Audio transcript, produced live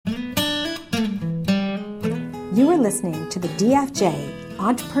You are listening to the DFJ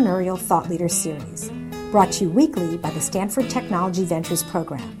Entrepreneurial Thought Leader Series, brought to you weekly by the Stanford Technology Ventures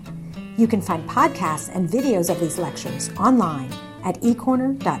Program. You can find podcasts and videos of these lectures online at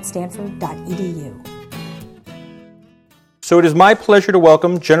ecorner.stanford.edu. So it is my pleasure to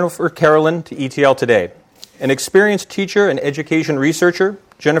welcome Jennifer Carolan to ETL today. An experienced teacher and education researcher,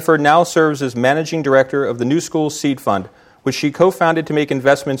 Jennifer now serves as Managing Director of the NewSchools Seed Fund, which she co-founded to make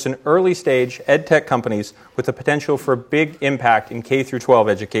investments in early-stage ed-tech companies with the potential for a big impact in K-12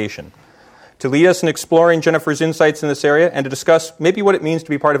 education. To lead us in exploring Jennifer's insights in this area and to discuss maybe what it means to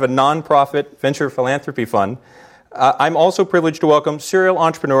be part of a non-profit venture philanthropy fund, I'm also privileged to welcome serial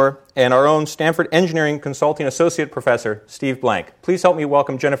entrepreneur and our own Stanford Engineering Consulting Associate Professor, Steve Blank. Please help me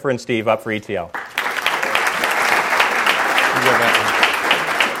welcome Jennifer and Steve up for ETL.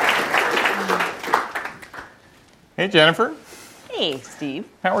 Hey, Jennifer. Hey, Steve.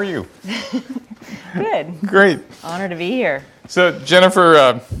 How are you? Good. Great. Honored to be here. So,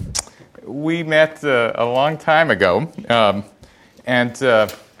 Jennifer, we met a long time ago, and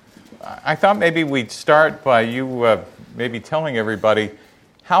I thought maybe we'd start by you maybe telling everybody,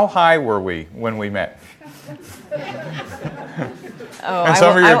 how high were we when we met? Oh, and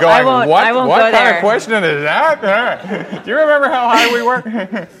some of you are going, what kind of question is that? Do you remember how high we were?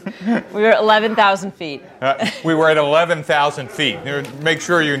 We were at 11,000 feet. We were at 11,000 feet. Make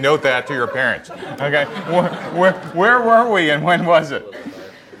sure you note that to your parents. Okay, where were we and when was it?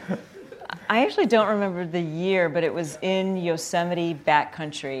 I actually don't remember the year, but it was in Yosemite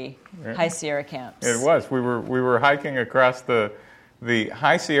backcountry, High Sierra camps. It was. We were hiking across the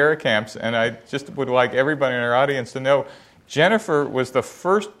High Sierra camps, and I just would like everybody in our audience to know Jennifer was the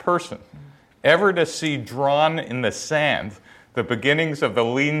first person ever to see drawn in the sand the beginnings of the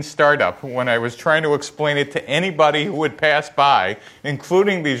lean startup when I was trying to explain it to anybody who would pass by,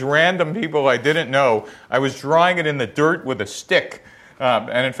 including these random people I didn't know. I was drawing it in the dirt with a stick.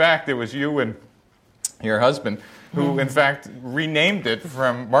 And in fact, it was you and your husband who, in fact, renamed it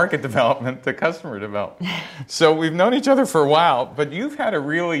from market development to customer development. So we've known each other for a while, but you've had a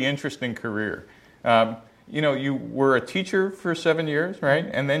really interesting career. You were a teacher for 7 years, right?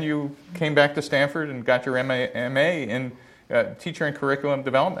 And then you came back to Stanford and got your MA in teacher and curriculum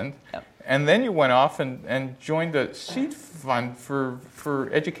development. Yep. And then you went off and joined the Seed Fund for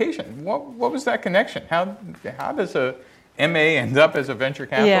education. What was that connection? How does a MA end up as a venture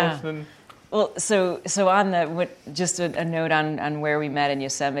capitalist? Yeah. Well, so on just a note on where we met in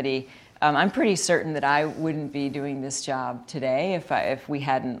Yosemite. I'm pretty certain that I wouldn't be doing this job today if we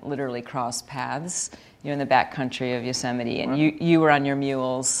hadn't literally crossed paths. In the backcountry of Yosemite, and you were on your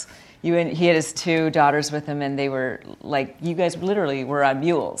mules. He had his two daughters with him, and they were like, you guys literally were on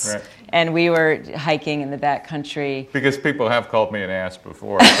mules. Right. And we were hiking in the backcountry. Because people have called me an ass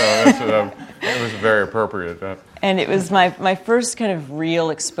before, so it was very appropriate. And it was my first kind of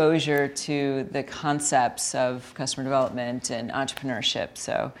real exposure to the concepts of customer development and entrepreneurship.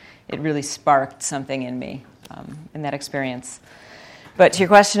 So it really sparked something in me in that experience. But to your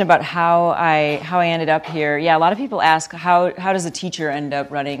question about how I ended up here, yeah, a lot of people ask how does a teacher end up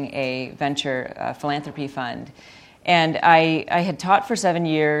running a venture philanthropy fund? And I had taught for 7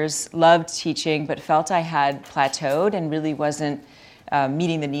 years, loved teaching, but felt I had plateaued and really wasn't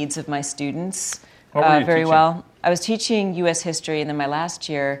meeting the needs of my students very well. I was teaching U.S. history, and then my last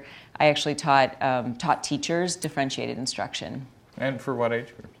year, I actually taught teachers differentiated instruction. And for what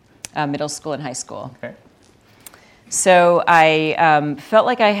age groups? Middle school and high school. Okay. So I felt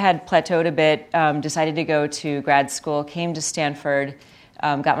like I had plateaued a bit, decided to go to grad school, came to Stanford,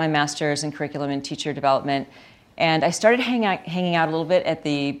 got my master's in curriculum and teacher development, and I started hanging out a little bit at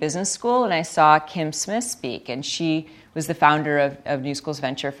the business school, and I saw Kim Smith speak, and she was the founder of NewSchools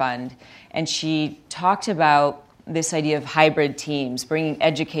Venture Fund, and she talked about this idea of hybrid teams, bringing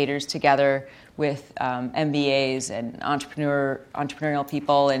educators together with MBAs and entrepreneurial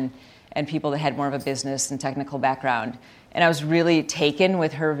people and people that had more of a business and technical background. And I was really taken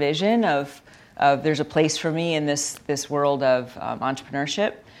with her vision of there's a place for me in this world of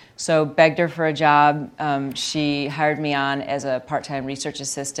entrepreneurship. So begged her for a job. She hired me on as a part-time research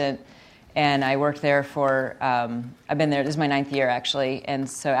assistant, and I worked there for, I've been there, this is my 9th year actually, and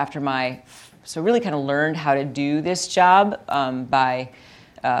so really kind of learned how to do this job by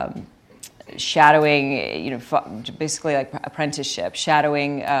shadowing, basically like apprenticeship,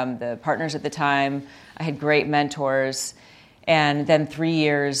 shadowing the partners at the time. I had great mentors. And then 3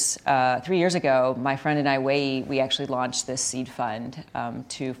 years ago, my friend and I, we actually launched this seed fund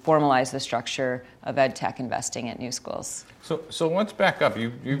to formalize the structure of ed tech investing at NewSchools. So let's back up.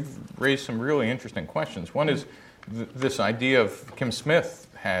 You've raised some really interesting questions. One is this idea of Kim Smith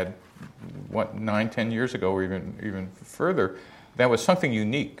had 9, 10 years ago, or even further, that was something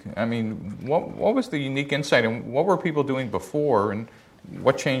unique. I mean, what was the unique insight, and what were people doing before, and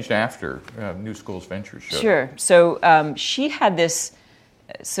what changed after New Schools Ventures showed? Sure. So she had this.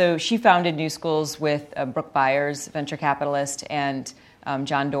 So she founded New Schools with Brooke Byers, venture capitalist, and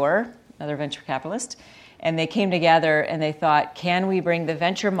John Doerr, another venture capitalist. And they came together and they thought, can we bring the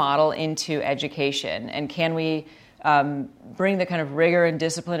venture model into education? And can we bring the kind of rigor and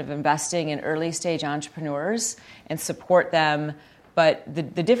discipline of investing in early stage entrepreneurs and support them? But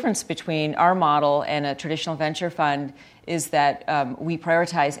the difference between our model and a traditional venture fund is that we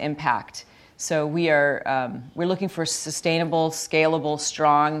prioritize impact. So we're looking for sustainable, scalable,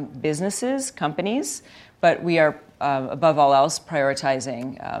 strong businesses, companies, but we are, above all else,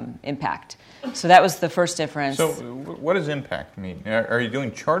 prioritizing impact. So that was the first difference. So what does impact mean? Are you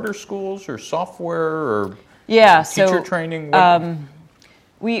doing charter schools or software or teacher training?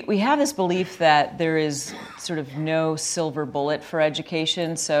 We have this belief that there is sort of no silver bullet for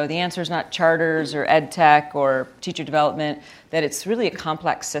education. So the answer is not charters or ed tech or teacher development, that it's really a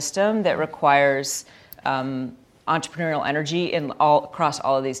complex system that requires entrepreneurial energy across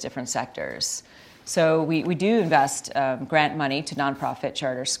all of these different sectors. So we do invest grant money to nonprofit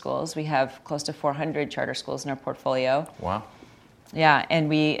charter schools. We have close to 400 charter schools in our portfolio. Wow. Yeah, and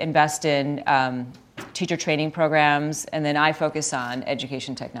we invest in teacher training programs, and then I focus on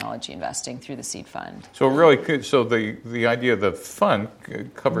education technology investing through the Seed Fund. So really, so the idea of the fund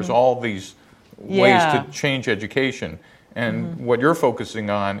covers all these ways to change education, and what you're focusing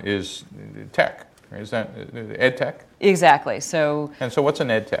on is tech. Is that ed tech? Exactly. So what's an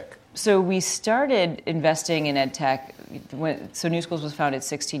ed tech? So we started investing in ed tech. So New Schools was founded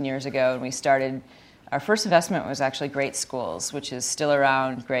 16 years ago, and we started. Our first investment was actually Great Schools, which is still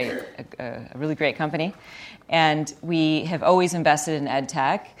around, a really great company. And we have always invested in ed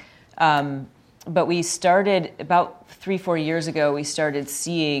tech. But we started about 3-4 years ago, we started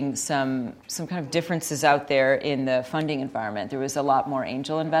seeing some kind of differences out there in the funding environment. There was a lot more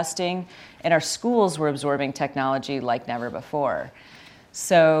angel investing, and our schools were absorbing technology like never before.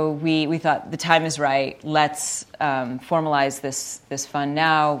 So we thought the time is right. Let's formalize this fund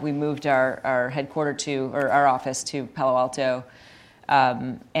now. We moved our our office to Palo Alto,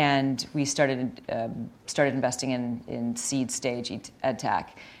 and we started investing in seed stage ed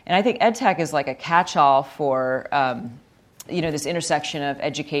tech. And I think ed tech is like a catch-all for this intersection of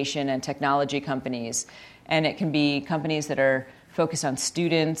education and technology companies, and it can be companies that are focused on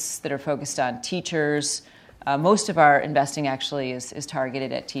students, that are focused on teachers. Most of our investing actually is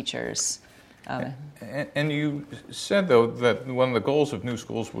targeted at teachers. And you said, though, that one of the goals of New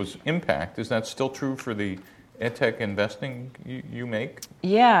Schools was impact. Is that still true for the ed tech investing you make?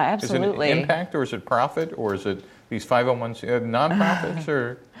 Yeah, absolutely. Is it impact, or is it profit, or is it these 501c nonprofits?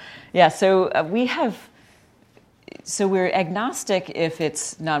 Or yeah, so we're agnostic if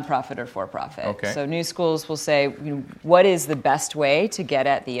it's nonprofit or for-profit. Okay. So New Schools will say, what is the best way to get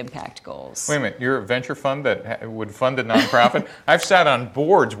at the impact goals? Wait a minute, you're a venture fund that would fund a nonprofit? I've sat on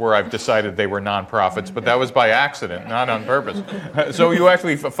boards where I've decided they were nonprofits, but that was by accident, not on purpose. So you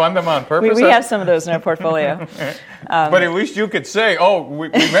actually fund them on purpose? We have some of those in our portportfolio. But at least you could say, we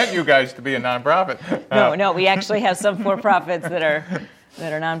meant you guys to be a nonprofit. No, we actually have some for-profits that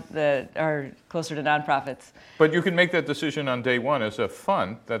are closer to nonprofits. But you can make that decision on day one as a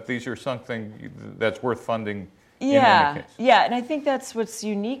fund that these are something that's worth funding in any case. Yeah, and I think that's what's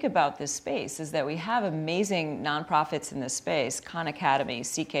unique about this space is that we have amazing nonprofits in this space, Khan Academy,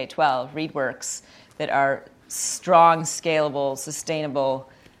 CK12, ReadWorks, that are strong, scalable, sustainable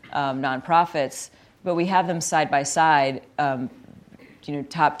nonprofits, but we have them side by side,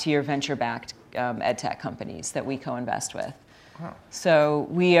 top-tier venture-backed ed tech companies that we co-invest with. So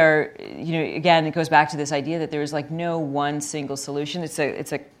we are, again, it goes back to this idea that there is like no one single solution. It's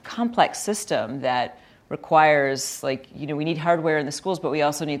a complex system that requires, we need hardware in the schools, but we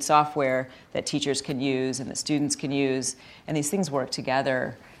also need software that teachers can use and that students can use, and these things work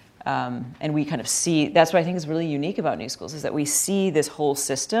together. And we kind of see, that's what I think is really unique about New Schools, is that we see this whole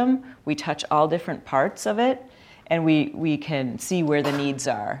system, we touch all different parts of it, and we can see where the needs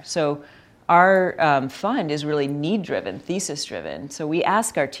are. So our fund is really need-driven, thesis-driven. So we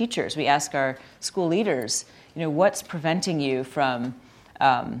ask our teachers, we ask our school leaders, what's preventing you from,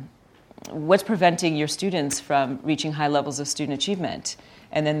 what's preventing your students from reaching high levels of student achievement?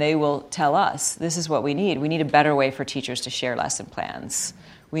 And then they will tell us, this is what we need. We need a better way for teachers to share lesson plans.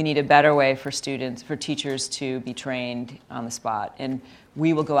 We need a better way for teachers to be trained on the spot. And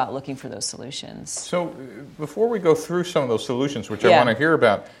we will go out looking for those solutions. So before we go through some of those solutions, which I want to hear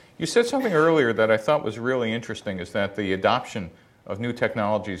about, you said something earlier that I thought was really interesting, is that the adoption of new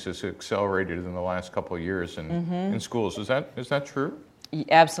technologies has accelerated in the last couple of years in schools. Is that true?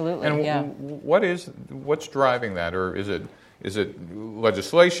 Absolutely. And yeah. what's driving that, or is it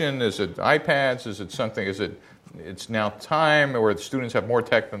legislation? Is it iPads? Is it something? It's now time, or the students have more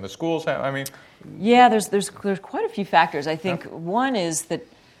tech than the schools have? I mean, yeah, there's quite a few factors. I think one is that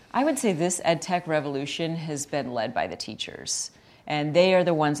I would say this ed tech revolution has been led by the teachers. And they are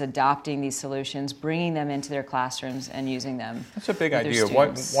the ones adopting these solutions, bringing them into their classrooms and using them. That's a big idea.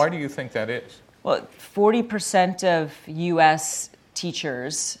 Why do you think that is? Well, 40% of U.S.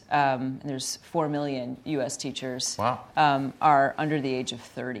 teachers, and there's 4 million U.S. teachers, wow. Are under the age of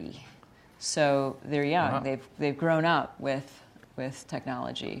 30. So they're young. Wow. They've grown up with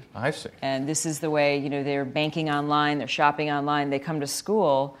technology. I see. And this is the way, they're banking online, they're shopping online, they come to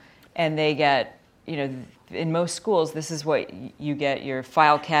school, and they get, in most schools, this is what you get: your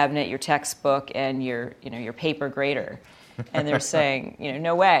file cabinet, your textbook, and your paper grader. And they're saying,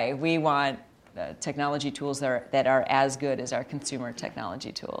 no way, we want technology tools that are as good as our consumer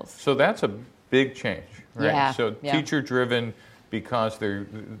technology tools. So that's a big change, right? Yeah. So teacher-driven, because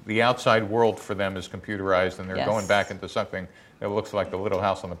the outside world for them is computerized, and they're Yes. going back into something that looks like the Little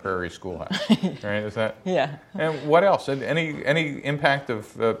House on the Prairie schoolhouse, right? Is that? Yeah. And what else? Any impact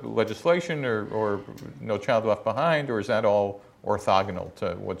of legislation or No Child Left Behind, or is that all orthogonal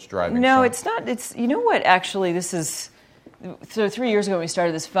to what's driving? No, it's not. It's what actually this is. So 3 years ago when we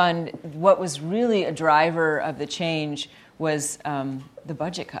started this fund, what was really a driver of the change was the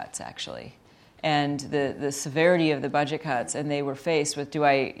budget cuts, actually, and the severity of the budget cuts. And they were faced with,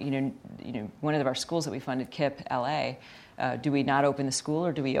 one of our schools that we funded, KIPP LA. Do we not open the school,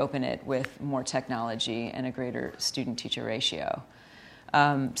 or do we open it with more technology and a greater student-teacher ratio?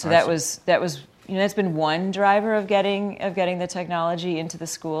 So that's been one driver of getting the technology into the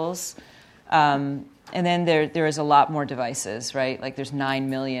schools. And then there is a lot more devices, right? Like there's 9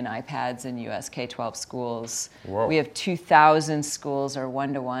 million iPads in U.S. K-12 schools. Whoa. We have 2,000 schools are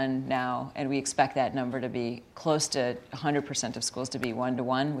one-to-one now, and we expect that number to be close to 100% of schools to be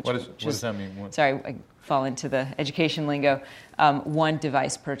one-to-one. What does that mean? Sorry, I fall into the education lingo. One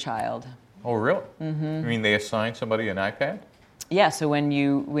device per child. Oh, really? Mm-hmm. You mean they assign somebody an iPad? Yeah, so when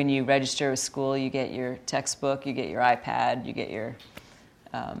you register with school, you get your textbook, you get your iPad, you get your...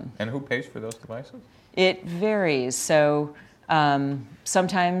 And who pays for those devices? It varies. So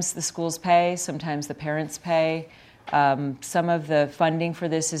sometimes the schools pay, sometimes the parents pay. Some of the funding for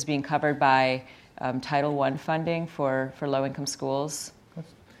this is being covered by Title I funding for low-income schools.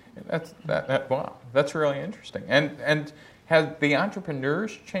 Wow, that's really interesting. And have the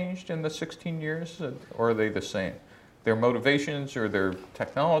entrepreneurs changed in the 16 years, or are they the same? Their motivations, or their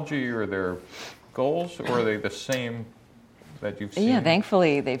technology, or their goals, or are they the same that you've seen? Yeah,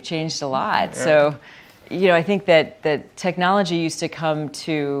 thankfully they've changed a lot. Yeah. So, I think that technology used to come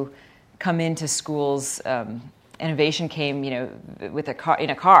into schools. Innovation came, with in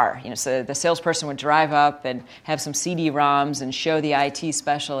a car. So the salesperson would drive up and have some CD-ROMs and show the IT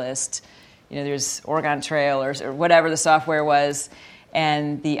specialist. There's Oregon Trail or whatever the software was,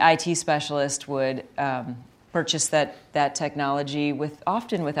 and the IT specialist would purchase that technology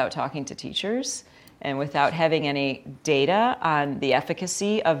often without talking to teachers and without having any data on the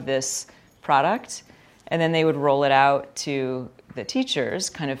efficacy of this product. And then they would roll it out to the teachers,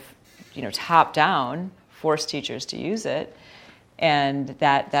 kind of, top down, force teachers to use it. And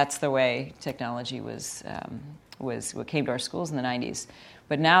that's the way technology was what came to our schools in the 90s.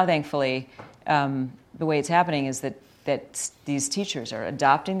 But now, thankfully, the way it's happening is that these teachers are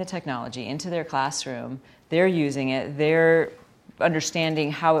adopting the technology into their classroom. They're using it. They're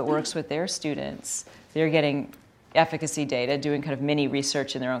understanding how it works with their students. They're getting efficacy data, doing kind of mini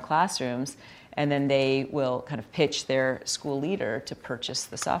research in their own classrooms, and then they will kind of pitch their school leader to purchase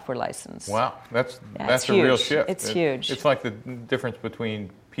the software license. Wow, that's a huge. Real shift. It's huge. It's like the difference between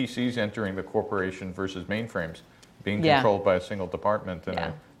PCs entering the corporation versus mainframes being controlled by a single department and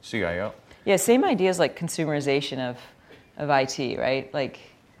a CIO. Yeah, same ideas like consumerization of IT, right? Like,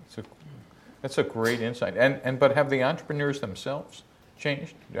 that's a great insight. But have the entrepreneurs themselves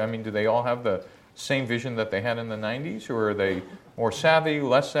changed? I mean, do they all have the same vision that they had in the 90s, or are they more savvy,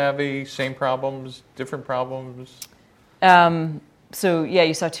 less savvy, same problems, different problems? So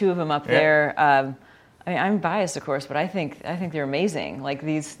you saw two of them up there. I'm biased, of course, but I think they're amazing. Like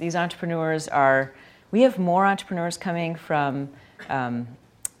these entrepreneurs we have more entrepreneurs coming from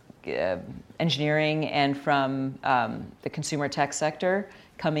engineering and from the consumer tech sector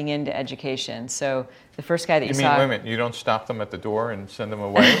coming into education. So the first guy that you mean, saw... wait a minute, you don't stop them at the door and send them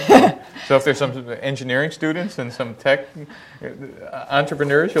away? So if there's some engineering students and some tech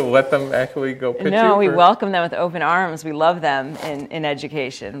entrepreneurs, you'll let them actually go pitch you? No, we welcome them with open arms. We love them in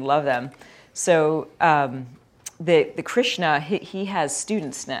education, love them. So the Krishna, he has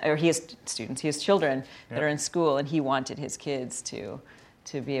students now, or he has children that are in school, and he wanted his kids to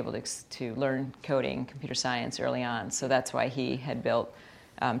be able to learn coding, computer science early on. So that's why he had built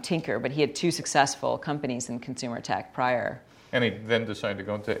Tinker, but he had 2 successful companies in consumer tech prior. And he then decided to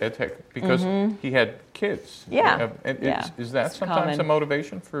go into edtech because he had kids. Yeah. Is that it's sometimes common. a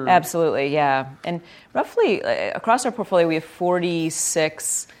motivation for... Absolutely, yeah. And roughly across our portfolio, we have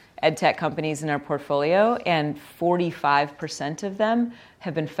 46 edtech companies in our portfolio, and 45% of them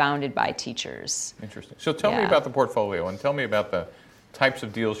have been founded by teachers. Interesting. So tell me about the portfolio, and tell me about the types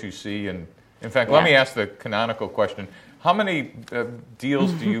of deals you see. And in fact, let me ask the canonical question. How many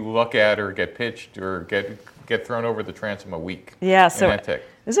deals do you look at or get pitched or get thrown over the transom a week in edtech?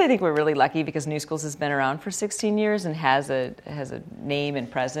 This I think we're really lucky because NewSchools has been around for 16 years and has a name and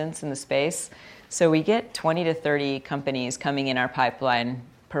presence in the space. So we get 20 to 30 companies coming in our pipeline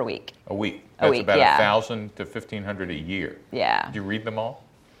per week. A week? That's about 1,000 to 1,500 a year. Yeah. Do you read them all?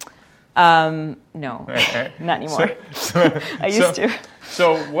 No, not anymore. I used to.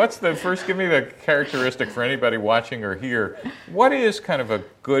 So give me the characteristic for anybody watching or here. What is kind of a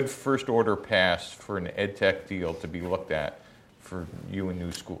good first order pass for an edtech deal to be looked at for you and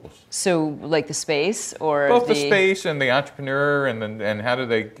NewSchools? So like the space or both the space and the entrepreneur, and how do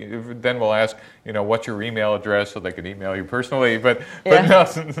they? Then we'll ask, what's your email address so they can email you personally. But no,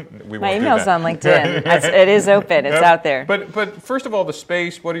 we won't. My do email's that. on LinkedIn. It is open. It's out there. But first of all, the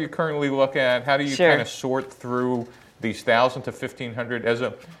space. What do you currently look at? How do you kind of sort through these 1,000 to 1,500 as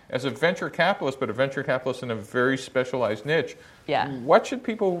a venture capitalist, but a venture capitalist in a very specialized niche? Yeah. What should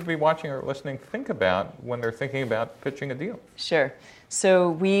people who be watching or listening think about when they're thinking about pitching a deal? Sure.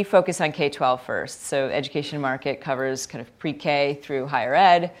 So we focus on K-12 first. So education market covers kind of pre-K through higher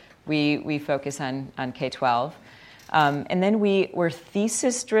ed. We focus on K-12. And then we're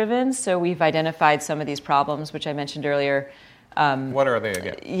thesis driven. So we've identified some of these problems, which I mentioned earlier. What are they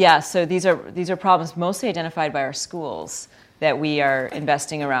again? Yeah, so these are problems mostly identified by our schools that we are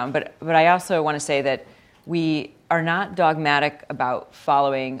investing around. But I also want to say that we are not dogmatic about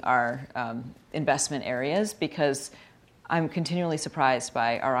following our investment areas because I'm continually surprised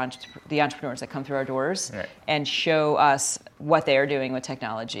by the entrepreneurs that come through our doors and show us what they are doing with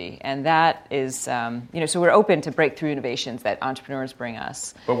technology. And that is, so we're open to breakthrough innovations that entrepreneurs bring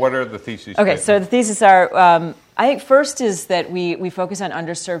us. But what are the theses? Okay, so the theses are, I think first is that we focus on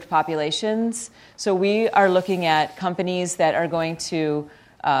underserved populations. So we are looking at companies that are going to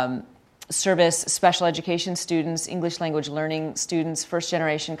service special education students, English language learning students,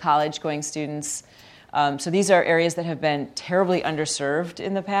 first-generation college-going students. So these are areas that have been terribly underserved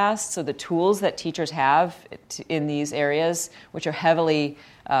in the past. So the tools that teachers have in these areas, which are heavily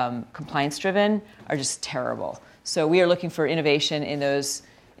compliance-driven, are just terrible. So we are looking for innovation in those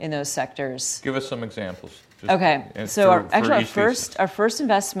sectors. Give us some examples. Okay. So our first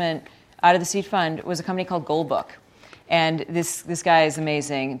investment out of the seed fund was a company called Goldbook. And this guy is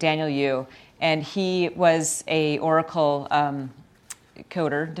amazing, Daniel Yu. And he was a Oracle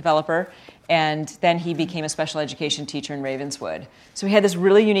coder, developer. And then he became a special education teacher in Ravenswood. So he had this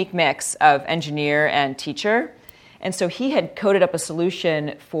really unique mix of engineer and teacher. And so he had coded up a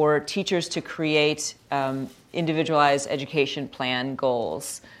solution for teachers to create individualized education plan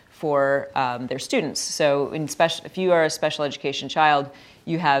goals for their students. So if you are a special education child,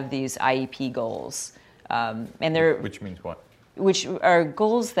 you have these IEP goals. Which means what? Which are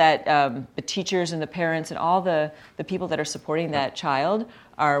goals that the teachers and the parents and all the people that are supporting that child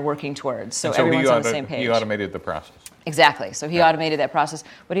are working towards. So everyone's on the same page. He automated the process. Exactly. So he automated that process.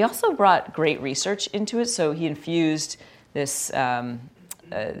 But he also brought great research into it. So he infused this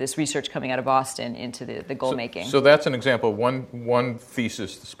research coming out of Boston into the goal making. So that's an example. One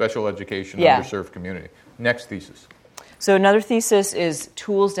thesis, the special education underserved community. Next thesis. So another thesis is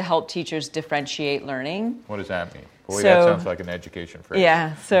tools to help teachers differentiate learning. What does that mean? Boy, that sounds like an education phrase.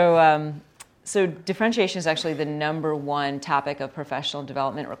 Yeah. So differentiation is actually the number one topic of professional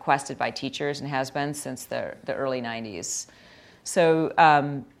development requested by teachers and has been since the early 90s.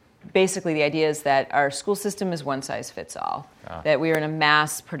 So basically the idea is that our school system is one size fits all. That we are in a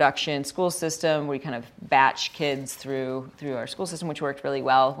mass production school system. We kind of batch kids through our school system, which worked really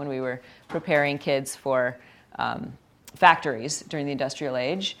well when we were preparing kids for factories during the industrial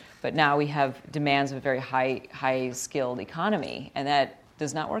age, but now we have demands of a very high-skilled economy, and that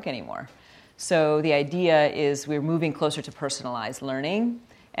does not work anymore. So the idea is we're moving closer to personalized learning,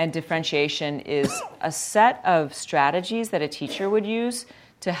 And differentiation is a set of strategies that a teacher would use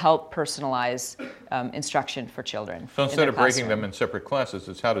to help personalize instruction for children. So instead of breaking them in separate classes,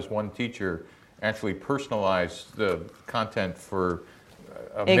 it's how does one teacher actually personalize the content for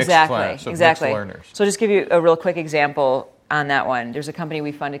a mixed class of mixed learners? So I'll just give you a real quick example on that one. There's a company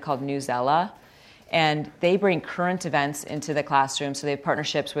we funded called NewSchools, and they bring current events into the classroom. So they have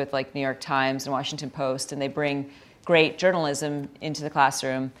partnerships with like New York Times and Washington Post, and they bring great journalism into the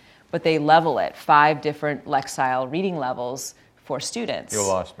classroom, but they level it 5 different Lexile reading levels for students. You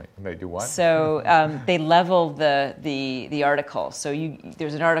lost me. They do what? So they level the article. So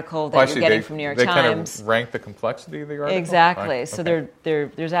there's an article that you're getting from New York Times. They kind of rank the complexity of the article? Exactly. Right. So Okay.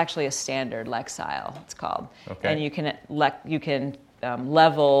 there's actually a standard Lexile, it's called. Okay. And you can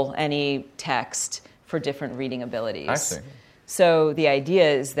level any text for different reading abilities. I see. So the idea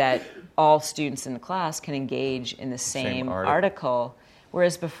is that all students in the class can engage in the same article,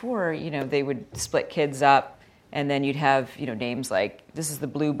 whereas before, they would split kids up, and then you'd have, names like, this is the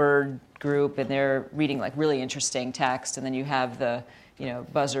Bluebird group, and they're reading like really interesting text, and then you have the,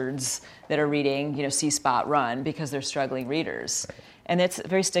 buzzards that are reading, See Spot Run, because they're struggling readers. Right. And it's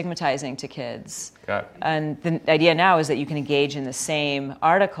very stigmatizing to kids. Got it. And the idea now is that you can engage in the same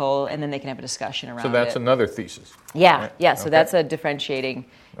article, and then they can have a discussion around it. So that's another thesis. Yeah, right? yeah. So that's a differentiating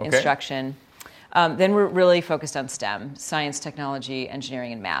instruction. Then we're really focused on STEM, science, technology,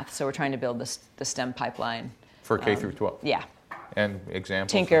 engineering, and math. So we're trying to build the STEM pipeline. For K through 12? Yeah. And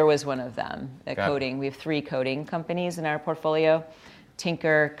examples? Tinker was one of them. Coding. We have 3 coding companies in our portfolio.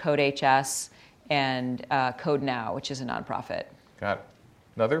 Tinker, CodeHS, and CodeNow, which is a nonprofit. Got it.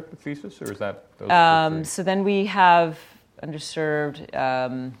 Another thesis, or is that those? So then we have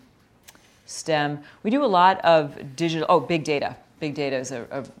underserved STEM. We do a lot of digital. Big data. Big data is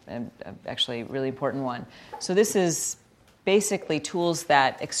actually a really important one. So this is basically tools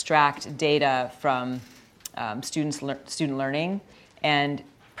that extract data from student learning and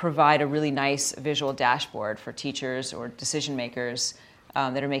provide a really nice visual dashboard for teachers or decision makers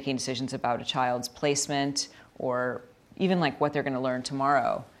that are making decisions about a child's placement or even like what they're going to learn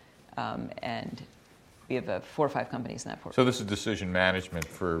tomorrow. And we have 4 or 5 companies in that portfolio. So this is decision management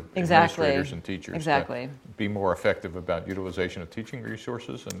for administrators and teachers. Exactly. To be more effective about utilization of teaching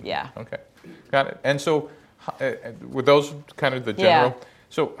resources. And, yeah. Okay. Got it. And so with those kind of the general,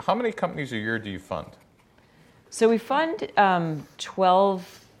 so how many companies a year do you fund? So we fund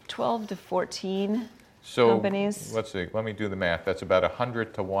 12 to 14 companies. Let's see. Let me do the math. That's about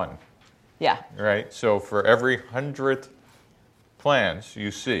 100 to 1. Yeah. Right? So for every 100 plans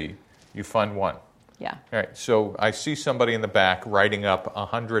you see, you fund 1. Yeah. All right. So I see somebody in the back writing up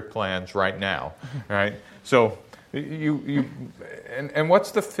 100 plans right now. Right? So and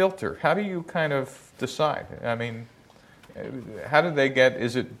what's the filter? How do you kind of decide? I mean, how do they get,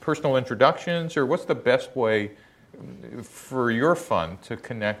 is it personal introductions, or what's the best way for your fund to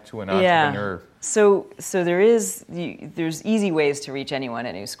connect to an entrepreneur? So there's easy ways to reach anyone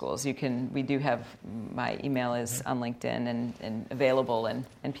at NewSchools. We do have, my email is on LinkedIn and available,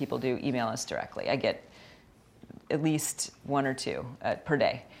 and people do email us directly. I get at least 1 or 2 per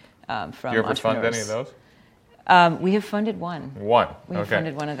day from entrepreneurs. Do you ever fund any of those? We have funded one. We have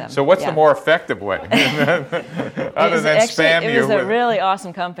funded one of them. So what's the more effective way? Other than spam you? It was a really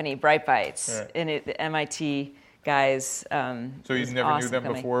awesome company, Bright Bites, and the MIT guys. So you never knew them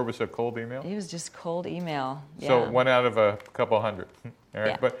before? It was a cold email? It was just cold email. Yeah. So 1 out of a couple hundred. All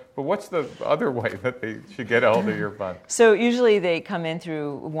right. Yeah. But what's the other way that they should get a hold of your fund? So usually they come in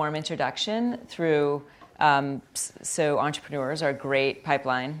through warm introduction, through so entrepreneurs are a great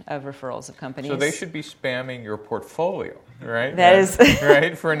pipeline of referrals of companies. So they should be spamming your portfolio, right? That is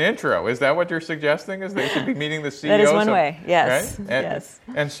right, for an intro. Is that what you're suggesting? Is they should be meeting the CEOs? That is one way, yes. Right? Yes.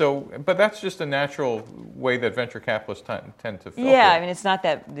 And so, but that's just a natural way that venture capitalists tend to filter. Yeah, I mean, it's not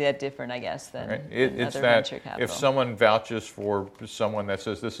that different, I guess, than, right? than it's other that venture capital. If someone vouches for someone that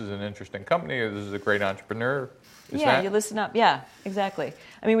says this is an interesting company, or this is a great entrepreneur, you listen up. Yeah, exactly.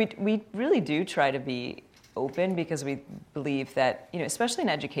 I mean, we really do try to be open because we believe that, especially in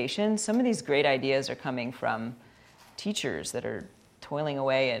education, some of these great ideas are coming from teachers that are toiling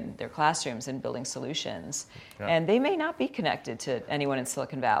away in their classrooms and building solutions. Yeah. And they may not be connected to anyone in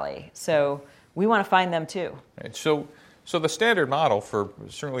Silicon Valley. So we want to find them too. Right. So the standard model for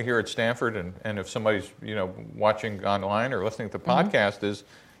certainly here at Stanford, and if somebody's watching online or listening to the podcast, is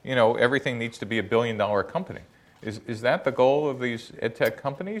everything needs to be $1 billion company. Is that the goal of these ed tech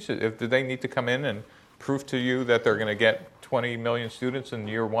companies? Do they need to come in and prove to you that they're going to get 20 million students in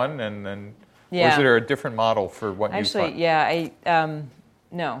year 1, and or is there a different model for what you fund? Actually,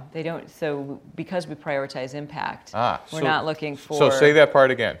 No, they don't. So because we prioritize impact, we're so, not looking for... So say that part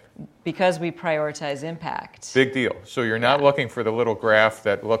again. Because we prioritize impact. Big deal. So you're not looking for the little graph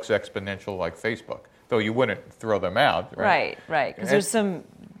that looks exponential like Facebook, though you wouldn't throw them out, right? Right. Because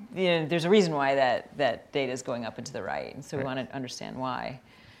there's a reason why that data is going up and to the right, and so we want to understand why.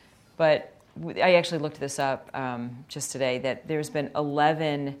 But I actually looked this up just today, that there's been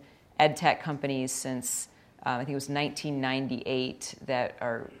 11 ed tech companies since I think it was 1998 that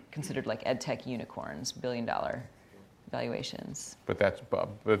are considered like ed tech unicorns, billion-dollar valuations. But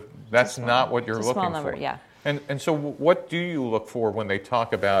that's not what you're looking for. It's a small number, yeah. And so what do you look for when they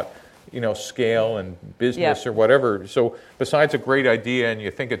talk about scale and business or whatever? So besides a great idea and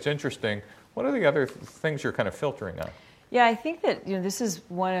you think it's interesting, what are the other things you're kind of filtering on? Yeah, I think that this is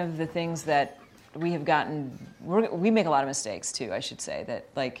one of the things that we have gotten. We make a lot of mistakes too. I should say that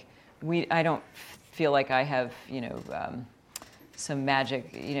I don't feel like I have some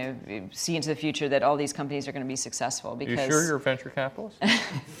magic see into the future that all these companies are going to be successful. Because you sure you're a venture capitalist?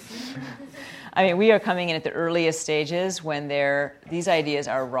 I mean, we are coming in at the earliest stages when these ideas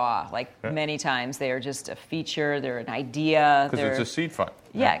are raw. Many times they are just a feature, they're an idea. Because it's a seed fund.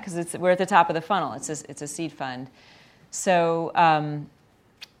 Yeah, because we're at the top of the funnel. It's a seed fund. So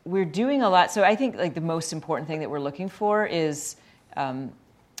we're doing a lot. So I think the most important thing that we're looking for is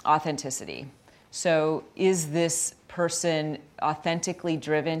authenticity. So is this person authentically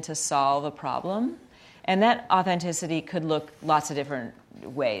driven to solve a problem? And that authenticity could look lots of different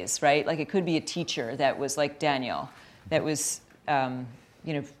ways, right? It could be a teacher that was like Daniel, that was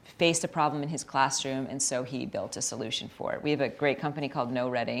faced a problem in his classroom, and so he built a solution for it. We have a great company called No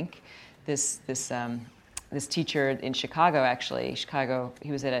Red Ink. This teacher in Chicago,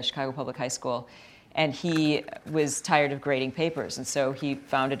 he was at a Chicago public high school, and he was tired of grading papers, and so he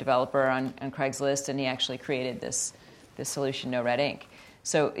found a developer on Craigslist, and he actually created this solution, No Red Ink.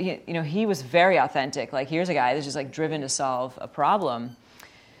 So he was very authentic. Here's a guy that's just driven to solve a problem.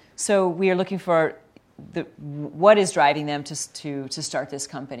 So we are looking for what is driving them to start this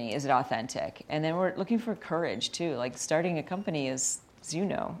company. Is it authentic? And then we're looking for courage too. Starting a company is, as you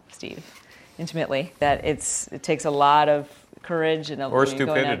know, Steve, intimately, that it takes a lot of courage or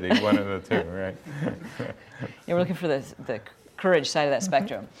stupidity, one of the two, right? We're looking for the courage side of that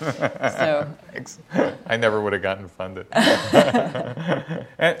spectrum. So I never would have gotten funded.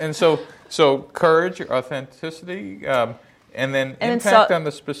 and so courage, authenticity, and then impact on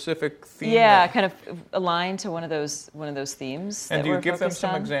the specific theme. Yeah, kind of aligned to one of those themes. And do you give them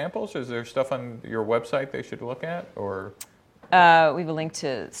some examples? Is there stuff on your website they should look at, or? We have a link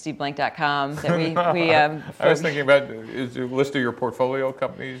to steveblank.com that we I was thinking about, is there a list of your portfolio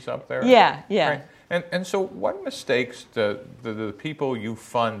companies up there? Yeah. Right. And so what mistakes do the people you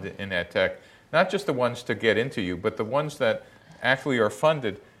fund in EdTech, not just the ones to get into you, but the ones that actually are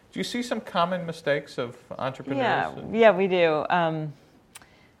funded, do you see some common mistakes of entrepreneurs? Yeah, we do.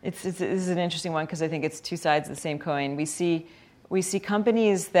 This is an interesting one because I think it's two sides of the same coin. We see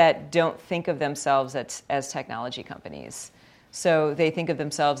companies that don't think of themselves as technology companies. So they think of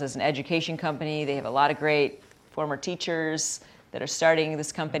themselves as an education company. They have a lot of great former teachers that are starting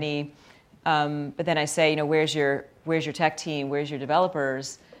this company. But then I say, where's your tech team? Where's your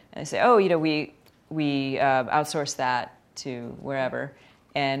developers? And I say, we outsourced that to wherever,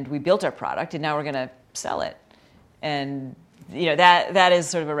 and we built our product, and now we're going to sell it. And that is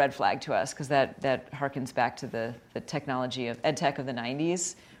sort of a red flag to us because that harkens back to the technology of EdTech of the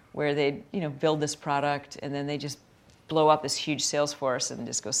 90s, where they build this product and then they just blow up this huge sales force and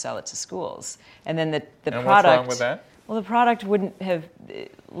just go sell it to schools. And then the and product. What's wrong with that? Well, the product wouldn't have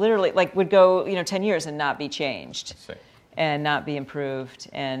literally would go 10 years and not be changed and not be improved,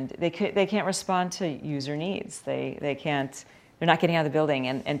 and they can't respond to user needs. They can't. They're not getting out of the building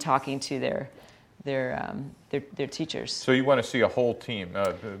and talking to their teachers. So you want to see a whole team,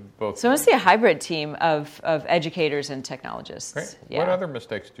 both. So I want to see a hybrid team of educators and technologists. Great. Yeah. What other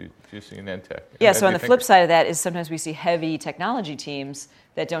mistakes do you see in EdTech? Yeah. So on the flip side of that is sometimes we see heavy technology teams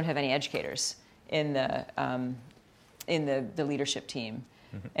that don't have any educators in the leadership team,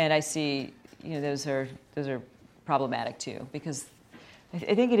 and I see those are problematic too, because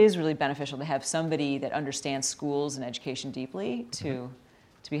I think it is really beneficial to have somebody that understands schools and education deeply to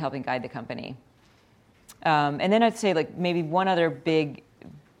be helping guide the company. And then I'd say maybe one other big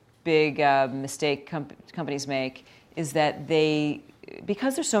mistake companies make is that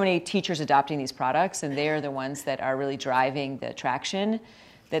because there's so many teachers adopting these products and they are the ones that are really driving the traction,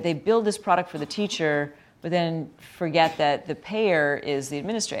 that they build this product for the teacher, but then forget that the payer is the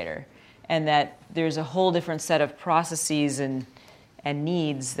administrator, and that there's a whole different set of processes and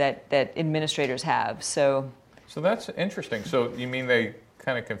needs that administrators have. So that's interesting. So you mean they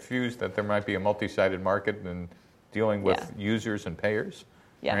kind of confused that there might be a multi-sided market and dealing with users and payers,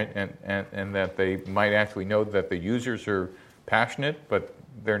 right? And that they might actually know that the users are passionate, but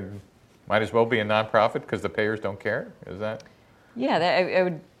they might as well be a nonprofit because the payers don't care. Is that? Yeah, I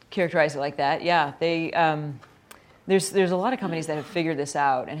would characterize it like that. Yeah, there's a lot of companies that have figured this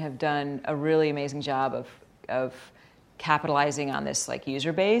out and have done a really amazing job of capitalizing on this like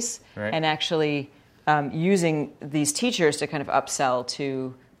user base and actually using these teachers to kind of upsell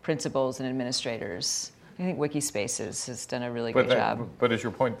to principals and administrators. I think Wikispaces has done a really good job. But is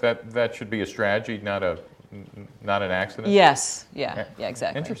your point that should be a strategy, not an accident? Yes. Yeah,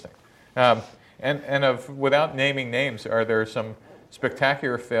 exactly. Interesting. Without naming names, are there some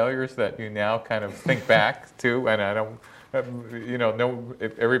spectacular failures that you now kind of think back to? And I don't,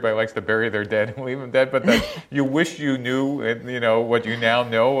 everybody likes to bury their dead and leave them dead, but that you wish you knew, what you now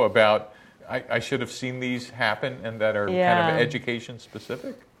know about. I should have seen these happen, and that are kind of education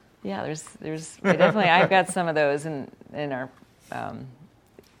specific. Yeah, there's definitely. I've got some of those in our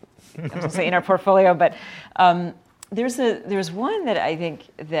in our portfolio, but there's one that I think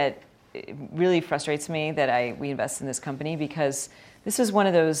that really frustrates me that we invest in this company, because this is one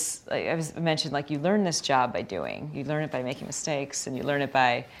of those, like I mentioned, like you learn this job by doing. You learn it by making mistakes, and you learn it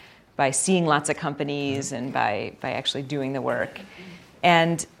by seeing lots of companies and by actually doing the work.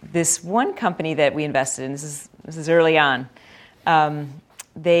 And this one company that we invested in, this is early on,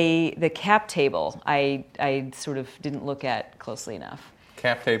 the cap table I sort of didn't look at closely enough.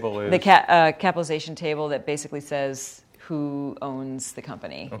 Cap table is? The capitalization table that basically says who owns the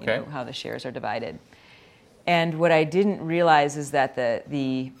company, how the shares are divided. And what I didn't realize is that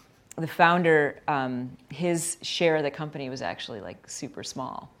the founder, his share of the company was actually like super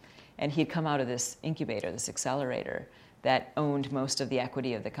small. And he'd come out of this incubator, this accelerator, that owned most of the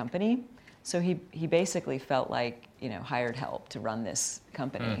equity of the company. So he basically felt like, hired help to run this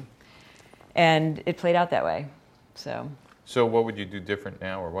company. And it played out that way. So what would you do different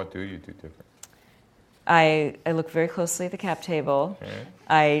now, or what do you do different? I look very closely at the cap table. Okay.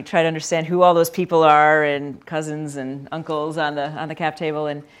 I try to understand who all those people are, and cousins and uncles on the cap table,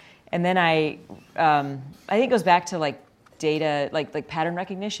 and then I think it goes back to like data, like pattern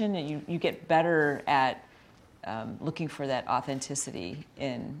recognition. And you get better at looking for that authenticity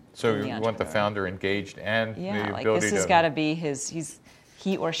in. So you want the founder engaged and the ability this has got to be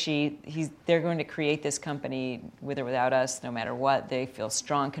he or she. They're going to create this company with or without us, no matter what. They feel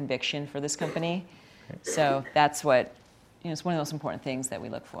strong conviction for this company. So that's what, it's one of the most important things that we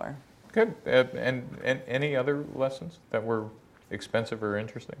look for. Good. And any other lessons that were expensive or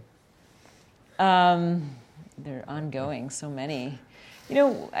interesting? They're ongoing, so many.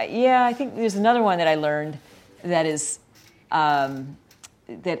 I think there's another one that I learned that is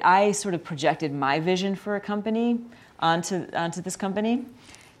that I sort of projected my vision for a company onto this company.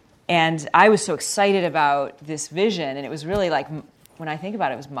 And I was so excited about this vision, and it was really like, when I think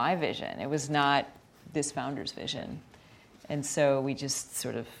about it, it was my vision. It was not this founder's vision. And so we just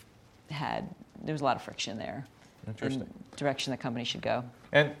sort of there was a lot of friction there. Interesting. In the direction the company should go.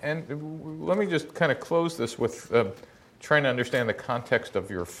 And let me just kind of close this with trying to understand the context of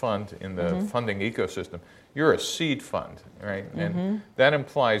your fund in the funding ecosystem. You're a seed fund, right? And that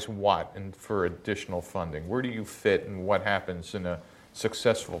implies what for additional funding? Where do you fit, and what happens in a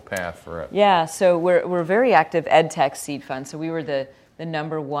successful path for it? Yeah, so we're a very active ed tech seed fund. So we were the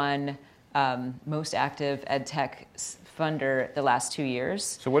number one most active ed tech funder the last 2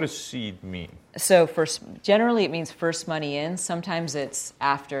 years. So what does seed mean? So generally it means first money in. Sometimes it's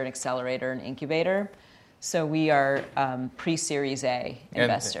after an accelerator, an incubator. So we are pre-Series A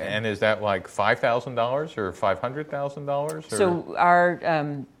investor. And is that like $5,000 or $500,000? So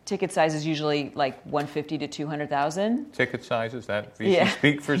our ticket size is usually like $150,000 to $200,000. Ticket size, is that VC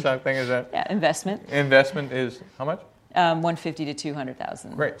speak for something? Is that? Yeah, investment. Investment is how much? $150,000 to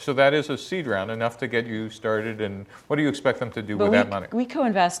 $200,000. Great. So that is a seed round, enough to get you started. And what do you expect them to do with that money? We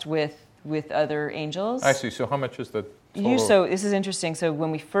co-invest with other angels. I see. So how much is the total? So this is interesting. So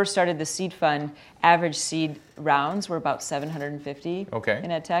when we first started the seed fund, average seed rounds were about 750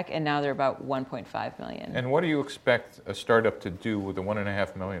 in ed tech, and now they're about 1.5 million. And what do you expect a startup to do with a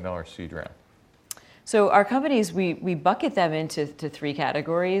 $1.5 million seed round? So our companies, we bucket them into three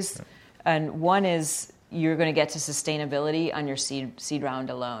categories, and one is you're going to get to sustainability on your seed round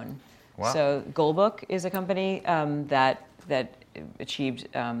alone. Wow. So Goalbook is a company that achieved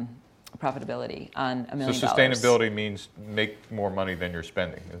profitability on $1 million. So sustainability means make more money than you're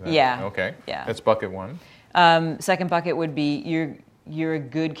spending. Is that okay? Yeah. That's bucket one. Second bucket would be you're a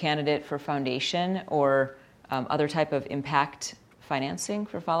good candidate for foundation or other type of impact financing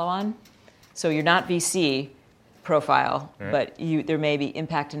for follow-on. So you're not VC, profile, Right. but there may be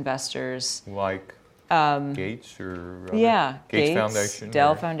impact investors. Like Gates or Gates Foundation?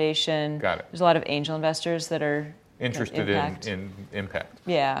 Dell or? Foundation. Got it. There's a lot of angel investors that are Interested impact. in impact.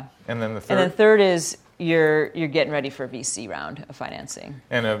 Yeah. And then the third? And then the third is you're getting ready for a VC round of financing.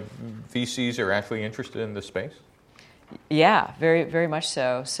 And VCs are actually interested in this space? Yeah, very, very much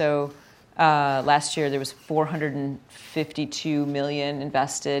so. So last year there was $452 million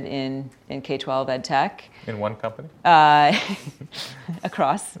invested in K-12 ed tech. In one company?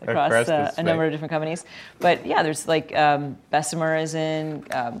 Across a number of different companies. But yeah, there's like Bessemer is in,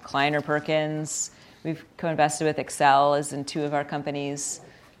 Kleiner Perkins. We've co-invested with Excel is in 2 of our companies.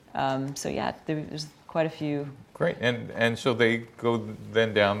 So yeah, there's quite a few. Great. And so they go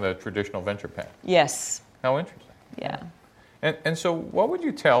then down the traditional venture path? Yes. How interesting. Yeah. And so what would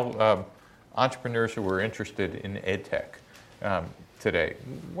you tell entrepreneurs who are interested in ed tech today?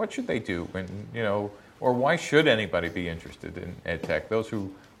 What should they do? Or why should anybody be interested in ed tech? Those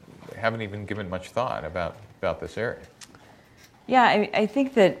who haven't even given much thought about this area. Yeah, I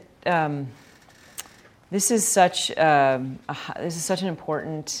think that this is such an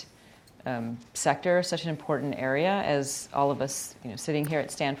important sector, such an important area, as all of us sitting here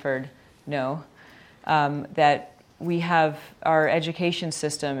at Stanford know, that we have our education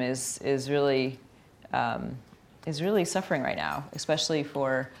system is really suffering right now, especially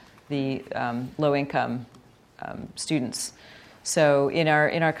for the low-income students. So in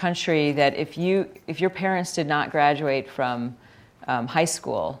our country, that if your parents did not graduate from high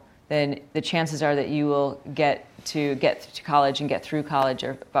school, then the chances are that you will get to college and get through college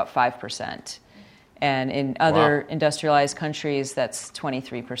are about 5%, and in other industrialized countries, that's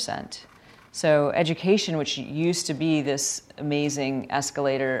 23%. So education, which used to be this amazing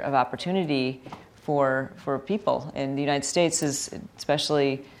escalator of opportunity for people in the United States, is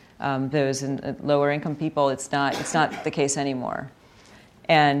especially those in lower income people, it's not the case anymore.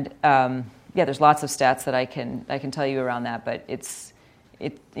 And there's lots of stats that I can tell you around that, but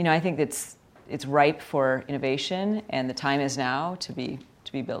I think it's ripe for innovation, and the time is now to be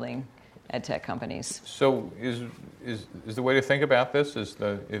building ed tech companies. So is the way to think about this is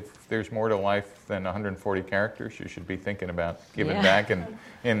if there's more to life than 140 characters, you should be thinking about giving back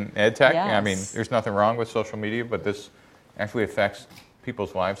in ed tech? Yes. I mean, there's nothing wrong with social media, but this actually affects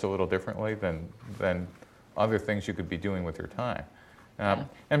people's lives a little differently than other things you could be doing with your time.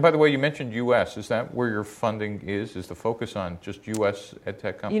 And by the way, you mentioned U.S. Is that where your funding is? Is the focus on just U.S. ed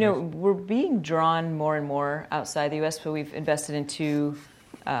tech companies? We're being drawn more and more outside the U.S., but we've invested in 2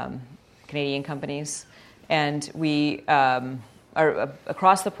 Canadian companies, and we are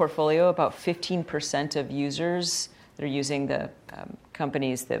across the portfolio. About 15% of users that are using the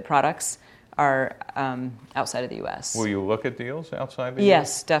products are outside of the U.S. Will you look at deals outside the U.S.?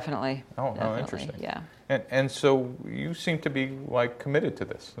 Yes, definitely. Oh, definitely. how interesting. Yeah. And so you seem to be committed to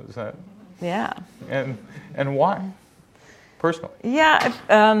this. Is that? Yeah. And why? Personally. Yeah.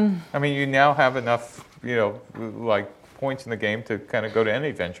 I mean, you now have enough, points in the game to kind of go to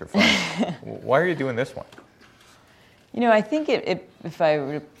any venture fund. Why are you doing this one? I think if I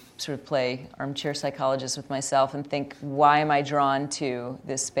were to sort of play armchair psychologist with myself and think, why am I drawn to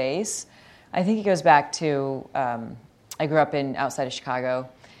this space? I think it goes back to I grew up outside of Chicago,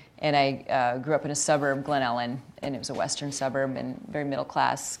 and I grew up in a suburb, Glen Ellen, and it was a western suburb and very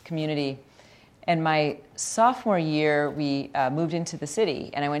middle-class community. And my sophomore year, we moved into the city,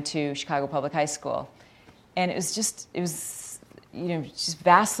 and I went to Chicago Public High School. And it was just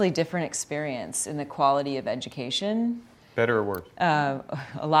vastly different experience in the quality of education. Better or worse? A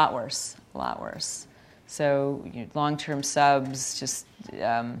lot worse. So long-term subs, just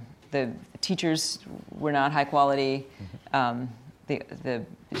the teachers were not high quality.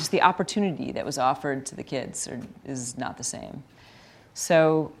 The opportunity that was offered to the kids is not the same.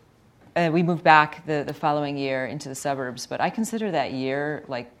 So we moved back the following year into the suburbs, but I consider that year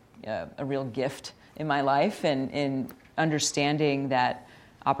like a real gift in my life, and in understanding that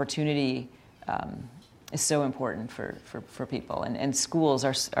opportunity is so important for people. And schools,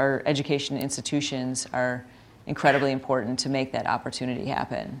 our education institutions are incredibly important to make that opportunity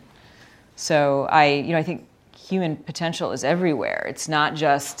happen. So I think human potential is everywhere. It's not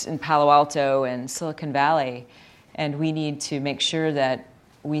just in Palo Alto and Silicon Valley, and we need to make sure that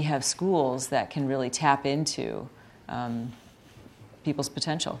we have schools that can really tap into people's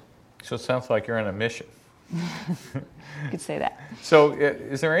potential. So it sounds like you're on a mission. You could say that. So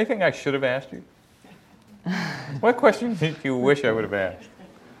is there anything I should have asked you? What question did you wish I would have asked?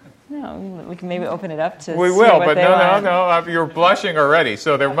 No, we can maybe open it up to We see will, what but they no, want. you're blushing already,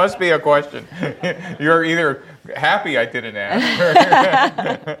 so there must be a question. You're either happy I didn't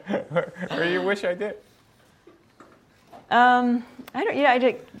ask, or you wish I did. I don't. Yeah,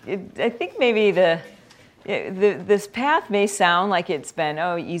 I think maybe this path may sound like it's been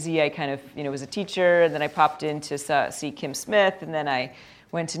easy. I kind of was a teacher, and then I popped in to see Kim Smith, and then I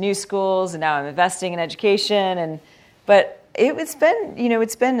went to NewSchools, and now I'm investing in education. But it's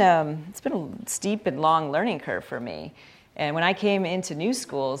been a steep and long learning curve for me. And when I came into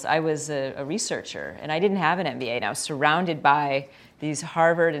NewSchools, I was a researcher, and I didn't have an MBA. And I was surrounded by these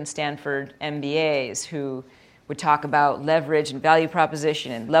Harvard and Stanford MBAs who would talk about leverage and value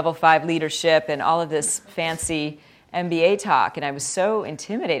proposition and level 5 leadership and all of this fancy MBA talk, and I was so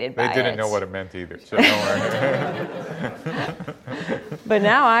intimidated by it. They didn't know what it meant either, so don't worry. But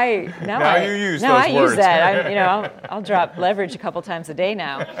now I use that. I'll drop leverage a couple times a day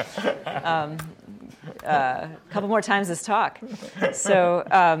now. A couple more times this talk. So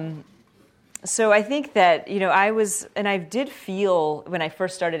I think that I did feel when I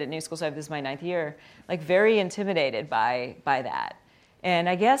first started at NewSchools, so this is my 9th year, like very intimidated by that. And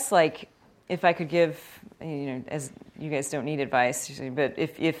I guess like if I could give, as you guys don't need advice, but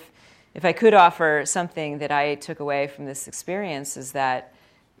if I could offer something that I took away from this experience is that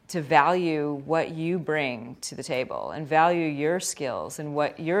to value what you bring to the table and value your skills and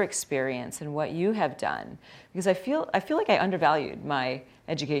what your experience and what you have done, because I feel like I undervalued my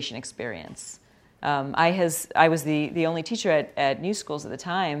education experience. I was the only teacher at NewSchools at the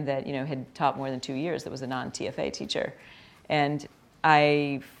time that had taught more than 2 years. That was a non-TFA teacher, and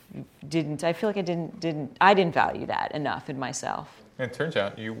I feel like I didn't value that enough in myself. And it turns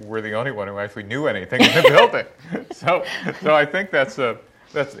out you were the only one who actually knew anything in the building. So I think that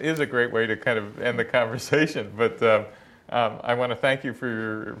is a great way to kind of end the conversation. But I want to thank you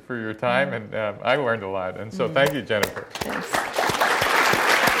for your time, and I learned a lot. And so thank you, Jennifer. Thanks.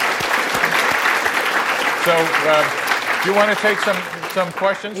 So do you want to take some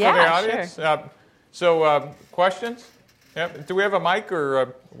questions for the audience? Sure. Questions? Yeah. Do we have a mic,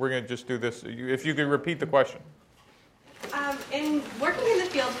 or we're going to just do this? If you could repeat the question. In working in the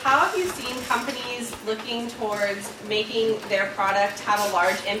field, how have you seen companies looking towards making their product have a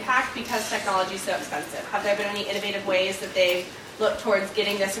large impact because technology is so expensive? Have there been any innovative ways that they've looked towards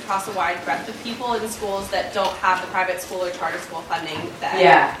getting this across a wide breadth of people in schools that don't have the private school or charter school funding?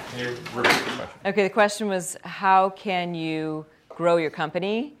 Yeah. Can you repeat the question? Okay, the question was, how can you grow your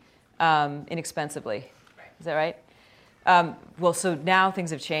company inexpensively? Right. Is that right? Well, so now things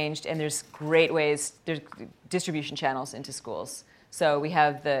have changed, and there's great ways. There's distribution channels into schools. So we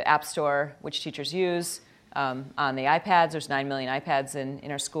have the App Store, which teachers use on the iPads. There's 9 million iPads in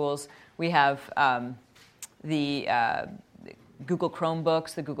our schools. We have the Google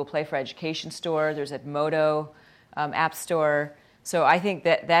Chromebooks, the Google Play for Education store. There's Edmodo App Store. So I think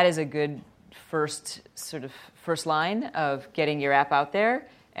that is a good first line of getting your app out there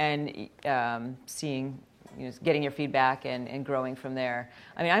and seeing. Getting your feedback and growing from there.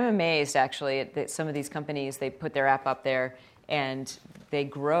 I mean, I'm amazed, actually, that some of these companies, they put their app up there and they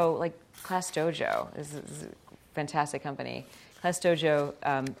grow, like Class Dojo. This is a fantastic company. Class Dojo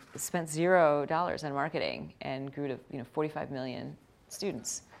spent $0 on marketing and grew to 45 million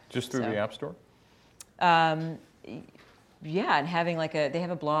students. Just through the App Store? Yeah, and having they have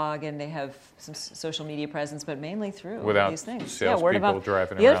a blog and they have some social media presence, but mainly through these things. Without word of mouth.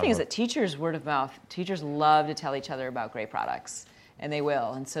 Driving the around. other thing is that teachers, word of mouth, teachers love to tell each other about great products, and they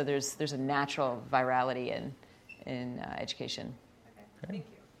will. And so there's a natural virality in education. Okay. Thank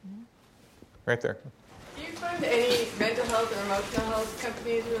you. Mm-hmm. Right there. Do you find any mental health or emotional health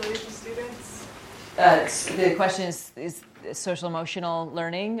companies related to students? The question is social emotional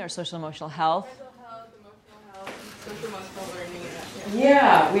learning or social emotional health? Social emotional learning.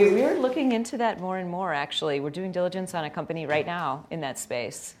 Yeah, we're looking into that more and more, actually. We're doing diligence on a company right now in that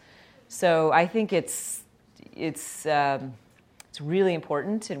space. So I think it's really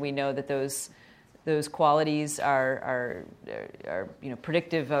important, and we know that those qualities are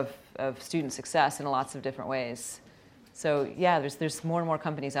predictive of student success in lots of different ways. So yeah, there's more and more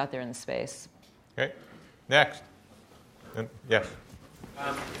companies out there in the space. Okay, next. Yes.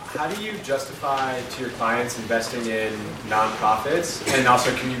 How do you justify to your clients investing in nonprofits? And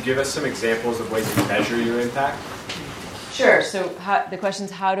also, can you give us some examples of ways you measure your impact? Sure. So the question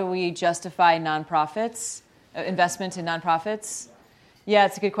is, how do we justify nonprofits, investment in nonprofits? Yeah,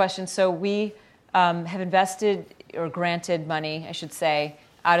 it's a good question. So we have invested or granted money, I should say,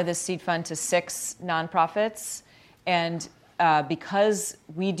 out of this seed fund to 6 nonprofits. And because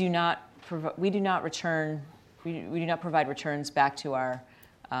we do not provide returns back to our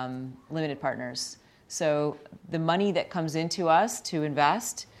limited partners. So the money that comes into us to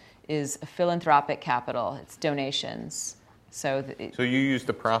invest is a philanthropic capital. It's donations. So you use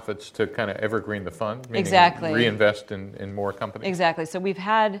the profits to kind of evergreen the fund, meaning exactly. reinvest in more companies? Exactly. So we've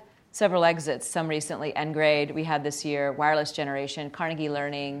had several exits, some recently, N-Grade, we had this year, Wireless Generation, Carnegie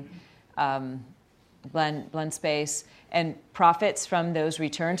Learning, Blend Space, and profits from those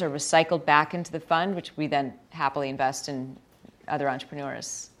returns are recycled back into the fund, which we then happily invest in other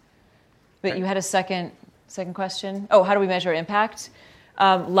entrepreneurs. But you had a second question? Oh, how do we measure impact?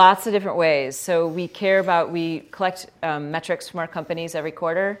 Lots of different ways. So we collect metrics from our companies every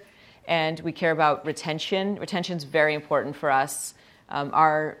quarter, and we care about retention. Retention is very important for us.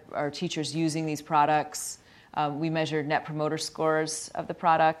 Our teachers using these products. We measure net promoter scores of the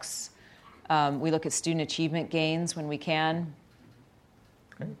products. We look at student achievement gains when we can.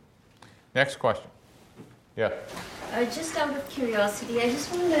 Okay. Next question. Yeah. Just out of curiosity, I just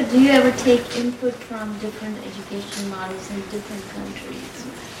want to know, do you ever take input from different education models in different countries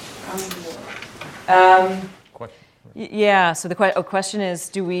around the world? Question. Yeah, so the question is,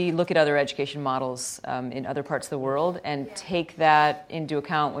 do we look at other education models in other parts of the world and take that into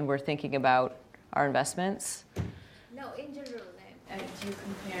account when we're thinking about our investments? No, in general, do you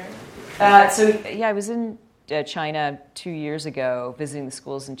compare? I was in China 2 years ago visiting the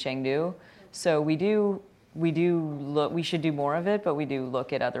schools in Chengdu. So we should do more of it, but we do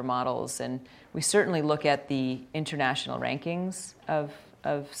look at other models, and we certainly look at the international rankings of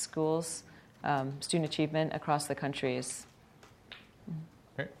schools, student achievement across the countries.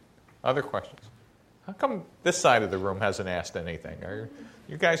 Okay. Other questions? How come this side of the room hasn't asked anything? Are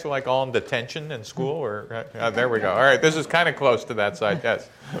you guys like all in detention in school? Or there we go. All right, this is kind of close to that side. Yes.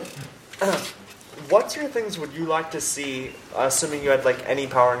 What sort of things would you like to see, assuming you had like any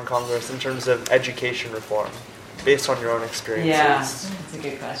power in Congress, in terms of education reform, based on your own experiences? Yeah, that's a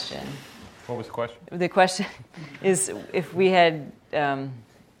good question. What was the question? The question is, if we had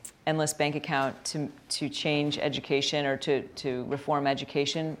endless bank account to change education or to reform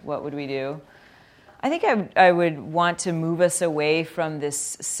education, what would we do? I think I would want to move us away from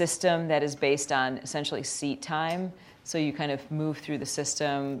this system that is based on essentially seat time. So you kind of move through the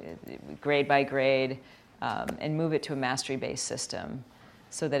system grade by grade and move it to a mastery-based system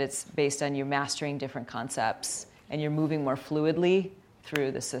so that it's based on you mastering different concepts and you're moving more fluidly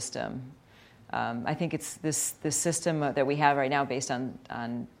through the system. I think it's this system that we have right now based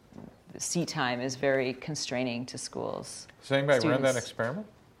on seat time is very constraining to schools. Does anybody run that experiment?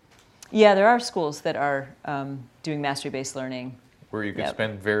 Yeah, there are schools that are doing mastery-based learning. Where you can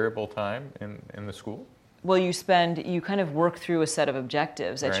spend variable time in the school? Well, you kind of work through a set of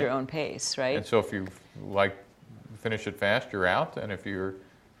objectives at your own pace, right? And so if you finish it fast, you're out, and if you're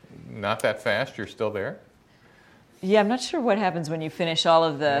not that fast, you're still there? Yeah, I'm not sure what happens when you finish all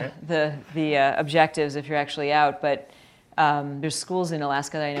of the objectives if you're actually out, but there's schools in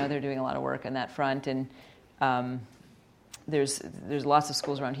Alaska that I know they're doing a lot of work on that front, and there's lots of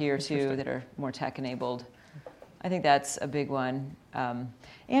schools around here too that are more tech-enabled. I think that's a big one.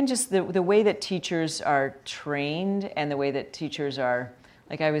 And just the way that teachers are trained and the way that teachers are,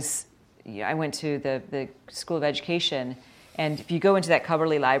 I went to the School of Education, and if you go into that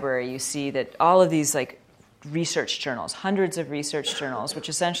Coverly Library, you see that all of these research journals, hundreds of research journals, which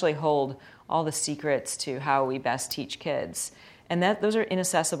essentially hold all the secrets to how we best teach kids. And those are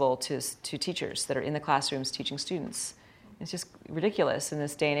inaccessible to teachers that are in the classrooms teaching students. It's just ridiculous in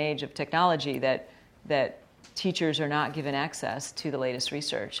this day and age of technology that teachers are not given access to the latest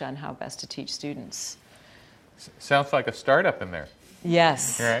research on how best to teach students. Sounds like a startup in there.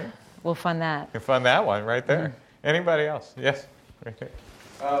 Yes. Right? We'll fund that. You'll fund that one right there. Mm-hmm. Anybody else? Yes. Right there.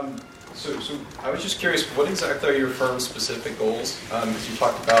 So I was just curious, what exactly are your firm's specific goals? Because you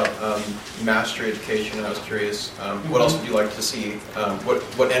talked about mastery education, and I was curious, what else would you like to see?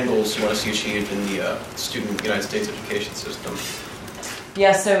 What end goals do you want to see achieved in the student United States education system?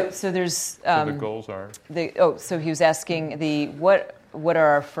 Yeah, so there's... so the goals are? So he was asking what are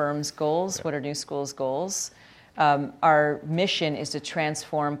our firm's goals? Yeah. What are NewSchools' goals? Our mission is to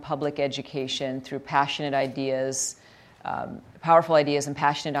transform public education through passionate ideas, powerful ideas and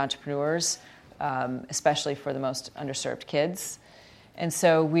passionate entrepreneurs, especially for the most underserved kids. And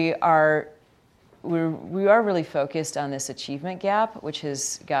so we are really focused on this achievement gap, which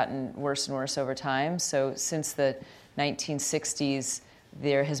has gotten worse and worse over time. So since the 1960s,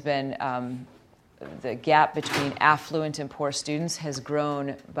 there has been the gap between affluent and poor students has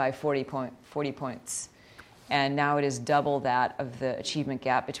grown by 40 points. And now it is double that of the achievement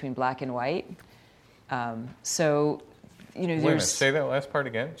gap between black and white. Wait a minute, say that last part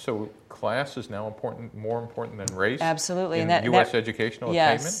again. So class is now more important than race? Absolutely. In U.S. educational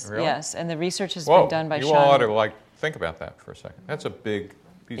attainment? Really? Yes, and the research has been done by Sean. You all ought to think about that for a second. That's a big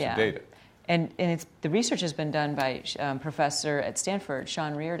piece of data. And the research has been done by professor at Stanford,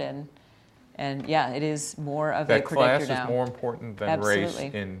 Sean Reardon. And yeah, it is more of a predictor now. That class is more important than Absolutely.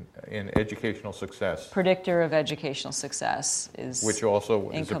 race in educational success. Predictor of educational success is which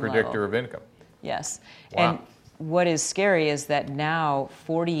also is a predictor of income. Yes. Wow. And what is scary is that now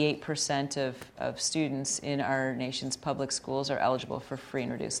 48% of students in our nation's public schools are eligible for free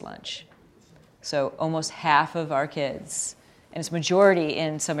and reduced lunch. So almost half of our kids, and it's majority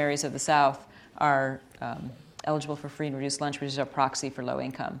in some areas of the South, are eligible for free and reduced lunch, which is a proxy for low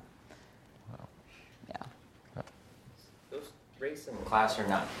income. Race and class are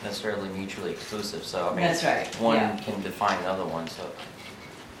not necessarily mutually exclusive, so I mean, that's right. One can define another one. So,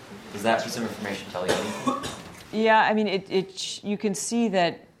 does that piece of information tell you anything? Yeah, I mean, you can see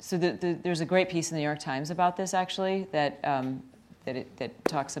that. So there's a great piece in the New York Times about this actually that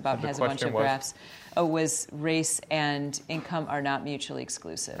talks about has a bunch of graphs. Was race and income are not mutually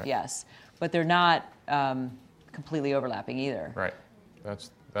exclusive? Right. Yes, but they're not completely overlapping either. Right.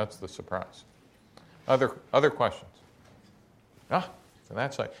 That's the surprise. Other questions? So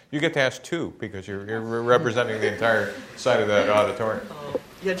that's like you get to ask two because you're representing the entire side of that auditorium.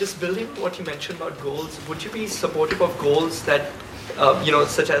 Yeah, just building on what you mentioned about goals, would you be supportive of goals that,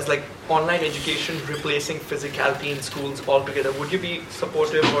 such as like online education replacing physicality in schools altogether? Would you be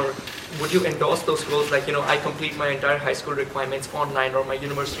supportive or would you endorse those goals like, I complete my entire high school requirements online or my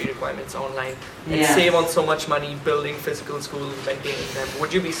university requirements online and save on so much money building physical schools, maintaining them?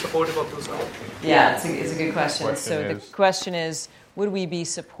 Would you be supportive of those goals? Yeah, it's a good question. The question is, would we be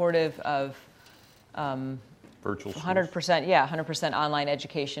supportive of virtual schools? 100% online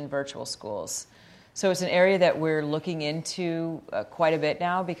education, virtual schools. So it's an area that we're looking into quite a bit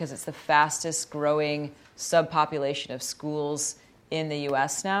now because it's the fastest growing subpopulation of schools in the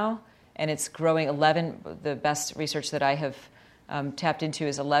U.S. now. And it's growing the best research that I have tapped into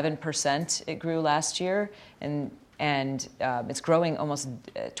is 11% it grew last year. And it's growing almost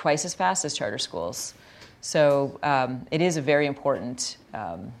twice as fast as charter schools. So it is a very important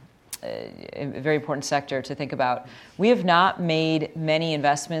sector to think about. We have not made many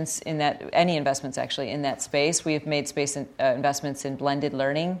investments in that, any investments actually in that space. We have made investments in blended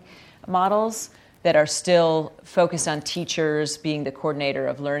learning models that are still focused on teachers being the coordinator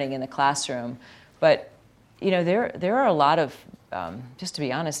of learning in the classroom. But there are a lot of, just to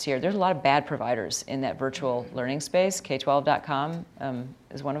be honest here, there's a lot of bad providers in that virtual learning space. K12.com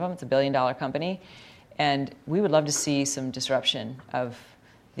is one of them. It's $1 billion company. And we would love to see some disruption of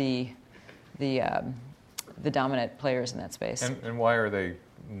the dominant players in that space. And why are they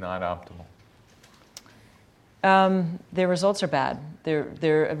not optimal? Their results are bad.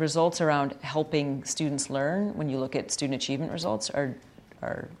 Their results around helping students learn, when you look at student achievement results, are not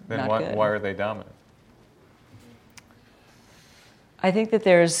good. Then why are they dominant? I think that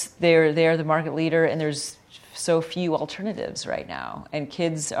they're the market leader, and there's so few alternatives right now, and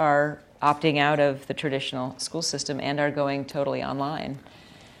kids are opting out of the traditional school system and are going totally online.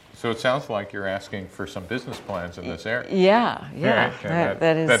 So it sounds like you're asking for some business plans in this area. Yeah.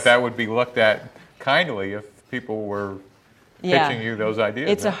 That would be looked at kindly if people were pitching you those ideas.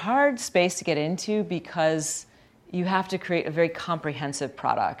 It's a hard space to get into because you have to create a very comprehensive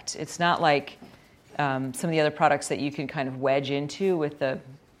product. It's not like some of the other products that you can kind of wedge into with a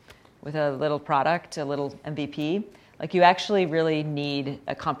little product, a little MVP. Like you actually really need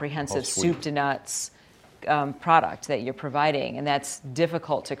a comprehensive soup to nuts product that you're providing, and that's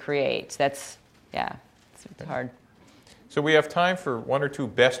difficult to create. It's hard. So we have time for one or two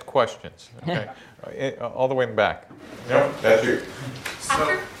best questions. Okay, all the way in the back. No, that's you.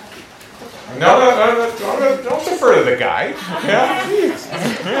 No, don't defer to the guy.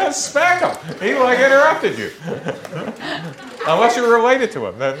 Yeah, smack him. He interrupted you. Unless you're related to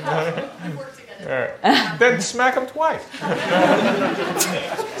him. Then smack him twice.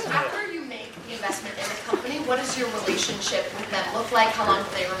 After you make the investment in the company, what does your relationship with them look like? How long do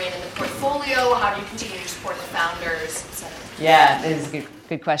they remain in the portfolio? How do you continue to support the founders, et cetera? Yeah, it is a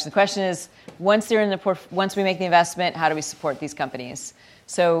good question. The question is, once we make the investment, how do we support these companies?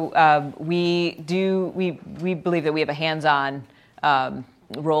 So we believe that we have a hands-on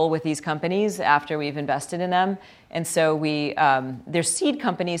role with these companies after we've invested in them. And so they're seed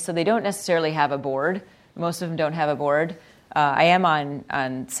companies, so they don't necessarily have a board. Most of them don't have a board. I am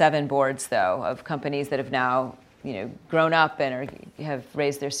on 7 boards, though, of companies that have now grown up and have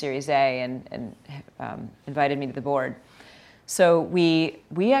raised their Series A and invited me to the board. So we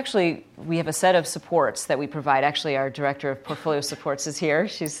have a set of supports that we provide. Actually, our director of portfolio supports is here.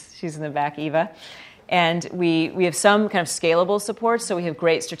 She's in the back, Eva. And we have some kind of scalable supports. So we have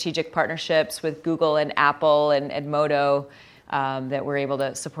great strategic partnerships with Google and Apple and Edmodo. that we're able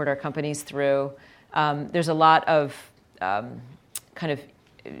to support our companies through. There's a lot of kind of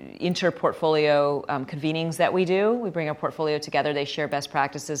inter-portfolio convenings that we do. We bring our portfolio together. They share best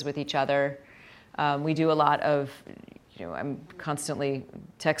practices with each other. We do a lot of, I'm constantly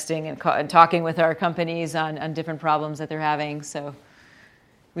texting and talking with our companies on different problems that they're having. So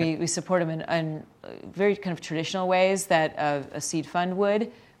we support them in very kind of traditional ways that a seed fund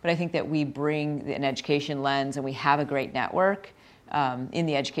would. But I think that we bring an education lens, and we have a great network in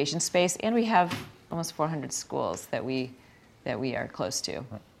the education space, and we have almost 400 schools that we are close to.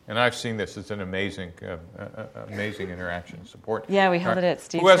 And I've seen this. It's an amazing interaction support. Yeah, we held it at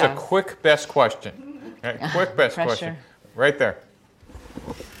Steve's Who has house. a quick best question? Quick best question. Right there.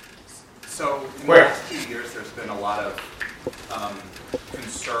 So in the last 2 years, there's been a lot of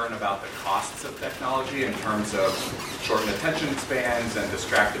concern about the costs of technology in terms of shortened attention spans and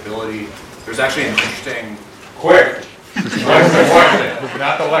distractibility. There's actually an interesting... Quick! What's the question?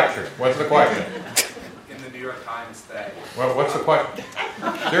 Not the lecture. What's the question? In the New York Times that... Well, what's the question?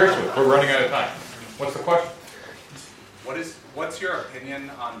 Seriously, we're running out of time. What's the question? What's your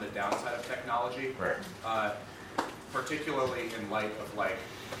opinion on the downside of technology? Right. Particularly in light of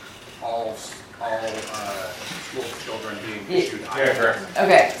all school children being issued iPads.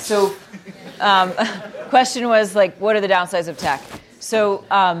 Okay, so question was what are the downsides of tech? So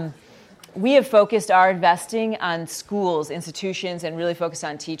we have focused our investing on schools, institutions, and really focused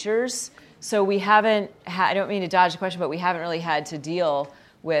on teachers. So we haven't I don't mean to dodge the question, but we haven't really had to deal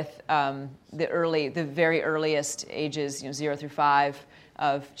with the very earliest ages, 0 through 5,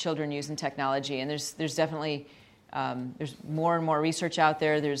 of children using technology. And there's definitely there's more and more research out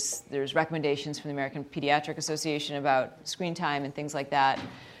there. There's recommendations from the American Pediatric Association about screen time and things like that.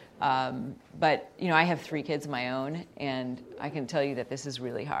 But I have 3 kids of my own, and I can tell you that this is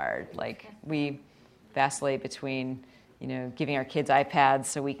really hard. We vacillate between giving our kids iPads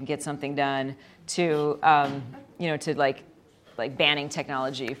so we can get something done to to banning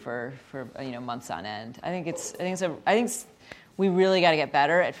technology for months on end. I think we really got to get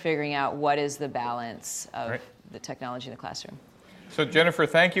better at figuring out what is the balance of the technology in the classroom. So Jennifer,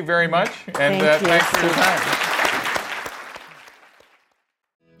 thank you very much, and Thank you. thanks for your time.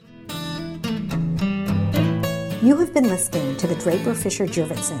 You have been listening to the Draper Fisher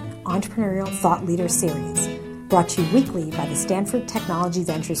Jurvetson Entrepreneurial Thought Leader Series, brought to you weekly by the Stanford Technology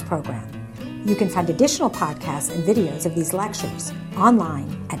Ventures Program. You can find additional podcasts and videos of these lectures online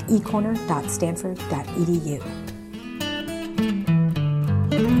at ecorner.stanford.edu.